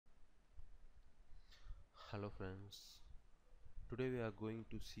Hello friends, today we are going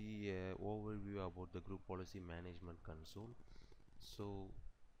to see a overview about the group policy management console. So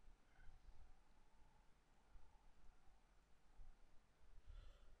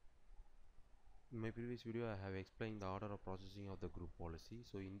in my previous video I have explained the order of processing of the group policy.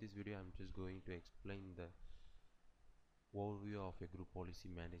 So in this video I'm just going to explain the overview of a group policy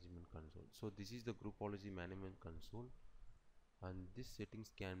management console. So this is the group policy management console, and these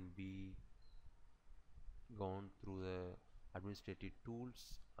settings can be gone through the administrative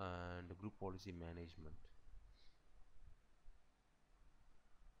tools and group policy management.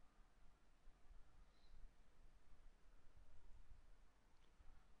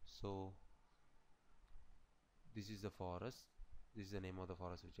 So this is the forest, this is the name of the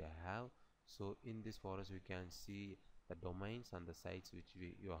forest which I have. So in this forest we can see the domains and the sites which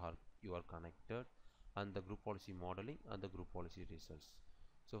you are connected, and the group policy modeling and the group policy results.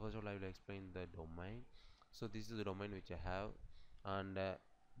 So first of all I will explain the domain. So this is the domain which I have, and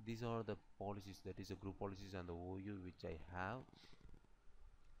these are the policies, that is the group policies and the OU which I have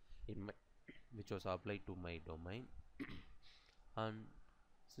in my which was applied to my domain. And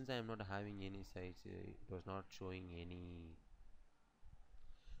since I am not having any sites, it was not showing any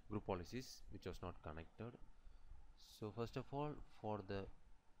group policies which was not connected. So first of all,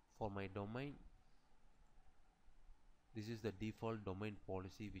 for my domain, this is the default domain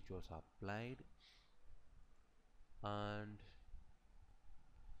policy which was applied, and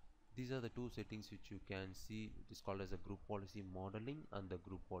these are the two settings which you can see. It is called as a group policy modeling and the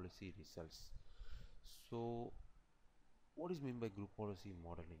group policy results. So what is meant by group policy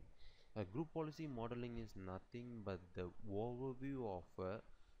modeling? A group policy modeling is nothing but the overview of a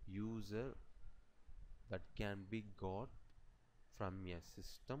user that can be got from a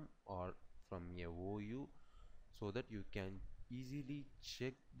system or from a OU, so that you can easily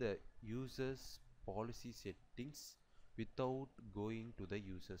check the user's policy settings without going to the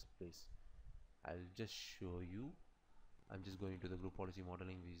user's place. I'll just show you. I'm just going to the group policy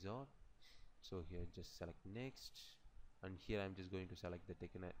modeling wizard. So here just select next, and here I'm just going to select the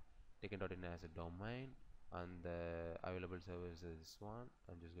taken.in as a domain, and the available service is this one.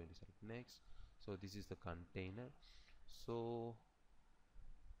 I'm just going to select next. So this is the container. So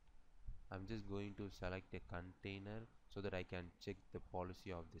I'm just going to select a container so that I can check the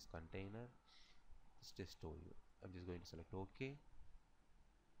policy of this container. Just told you. I'm just going to select OK.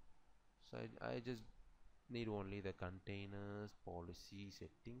 So I just need only the containers policy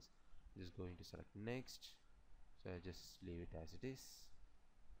settings. I'm just going to select next. So I just leave it as it is,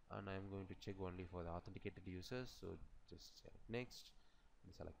 and I'm going to check only for the authenticated users. So just select next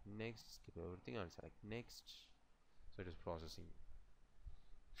and select next, skip everything and select next. So it is processing.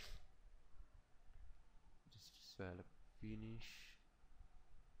 Just select finish.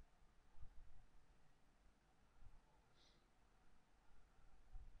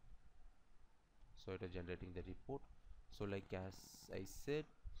 So it is generating the report. So like as I said,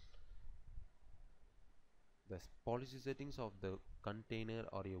 the policy settings of the container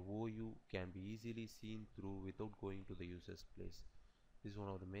or a OU can be easily seen through without going to the user's place. This is one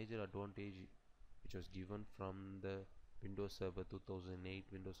of the major advantage which was given from the Windows Server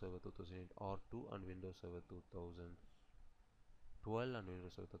 2008, Windows Server 2008 R2 and Windows Server 2012 and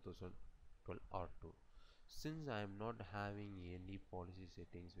Windows Server 2012 R2. Since I am not having any policy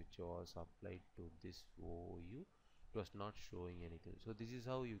settings which was applied to this OU, it was not showing anything. So this is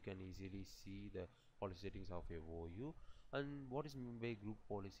how you can easily see the policy settings of a OU. And what is meant by group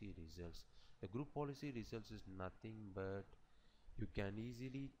policy results? The group policy results is nothing but you can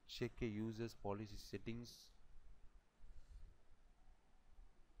easily check a user's policy settings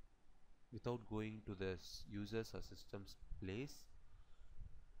without going to the user's or system's place,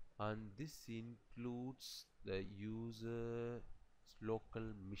 and this includes the user's local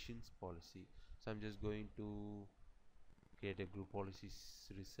missions policy. So I'm just going to create a group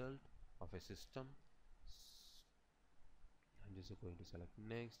policies result of a system. I'm just going to select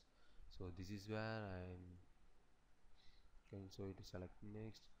next. So this is where I'm going to select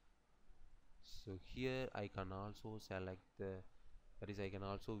next. So here I can also select the, that is I can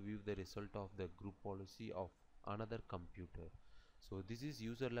also view the result of the group policy of another computer. So this is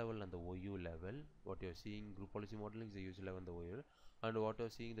user level and the OU level. What you're seeing group policy modeling is the user level and the OU level, and what you're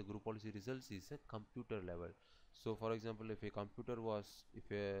seeing the group policy results is a computer level. So for example, if a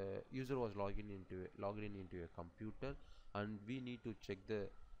user was logged in into a computer, and we need to check the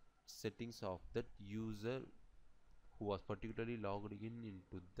settings of that user who was particularly logged in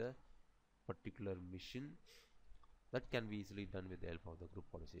into the particular mission, that can be easily done with the help of the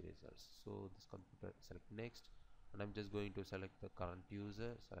group policy results. So this computer, select next, and I'm just going to select the current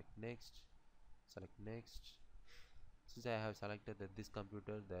user, select next, select next. Since I have selected that this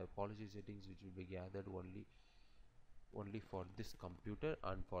computer, the policy settings which will be gathered only for this computer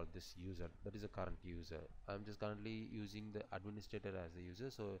and for this user, that is a current user. I'm just currently using the administrator as a user,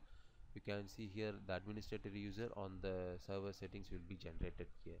 so you can see here the administrator user on the server settings will be generated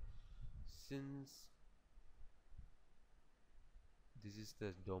here. Since this is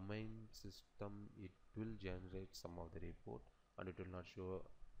the domain system, it will generate some of the report and it will not show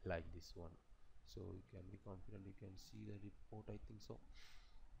like this one, so you can be confident you can see the report, I think so.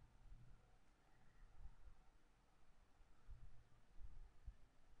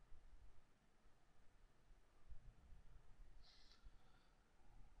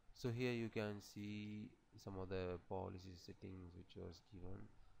 So here you can see some of the policy settings which was given,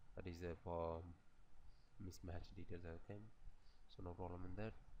 that is the mismatch details are them, so no problem in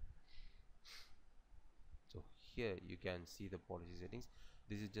that. So here you can see the policy settings.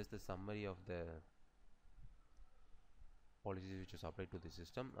 This is just a summary of the policies which was applied to the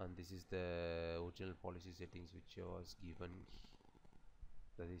system, and this is the original policy settings which was given,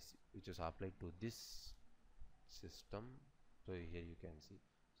 that is which was applied to this system. So here you can see,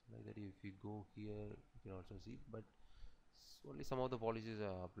 so like that if you go here you can also see, but only some of the policies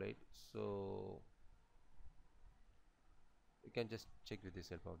are applied, so you can just check with this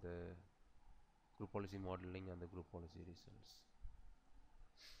help of the group policy modeling and the group policy results.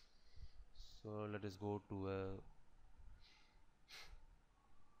 So let us go to a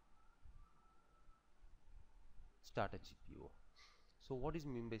starter GPO. So what is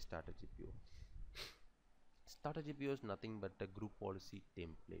mean by starter GPO? Starter GPO is nothing but a group policy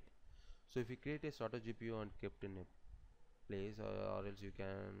template. So if you create a starter GPO and kept in a place, or else you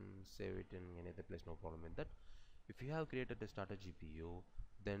can save it in any other place, no problem in that. If you have created a starter GPO,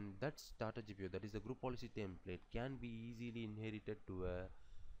 then that starter GPO, that is the group policy template, can be easily inherited to a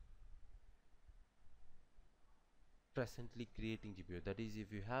presently creating GPO. That is,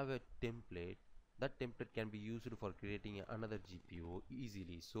 if you have a template, that template can be used for creating another GPO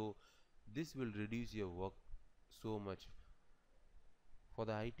easily. So this will reduce your work so much. For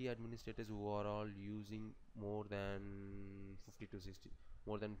the IT administrators who are all using more than 50 to 60,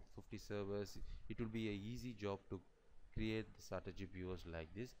 more than 50 servers, it will be a easy job to create the starter GPOs like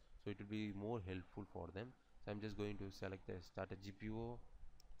this, so it will be more helpful for them. So I'm just going to select the starter GPO,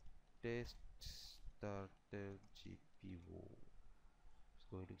 test starter GPO, just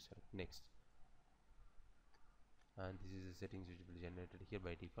going to select next, and this is the settings which will be generated here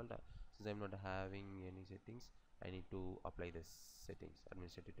by default. Since I'm not having any settings, I need to apply the settings,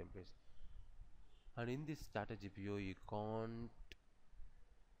 administrative templates. And in this starter GPO you can't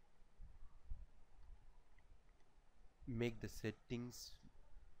make the settings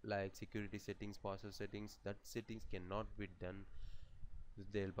like security settings, password settings. That settings cannot be done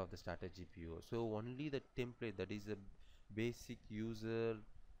with the help of the starter GPO. So only the template, that is a basic user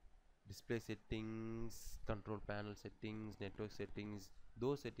display settings, control panel settings, network settings,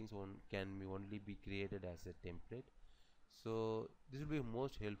 those settings can be only be created as a template. So this will be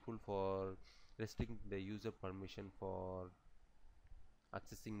most helpful for restricting the user permission for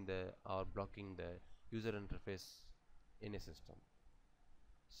accessing the or blocking the user interface in a system.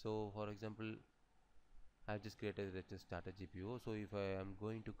 So for example, I've just created a starter GPO. So if I am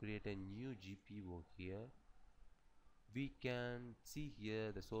going to create a new GPO here, we can see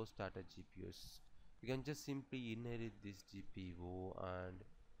here the source starter GPOs. We can just simply inherit this GPO, and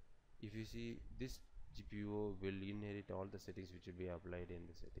if you see, this GPO will inherit all the settings which will be applied in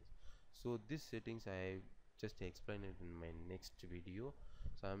the settings. So this settings I just explain it in my next video.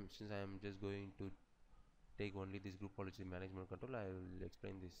 So since I am just going to take only this group policy management control, I will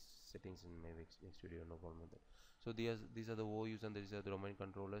explain these settings in my next video, no problem with that. So these are the OUs and these are the domain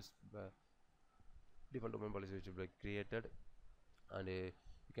controllers, default domain policy which will be created, and you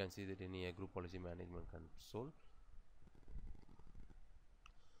can see that in a group policy management console.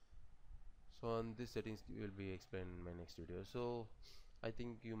 So on these settings will be explained in my next video. So I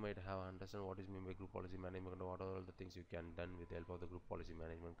think you might have understand what is meant by group policy management and what are all the things you can done with the help of the group policy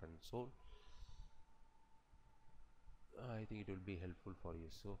management console. I think it will be helpful for you.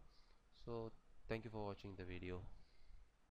 So thank you for watching the video.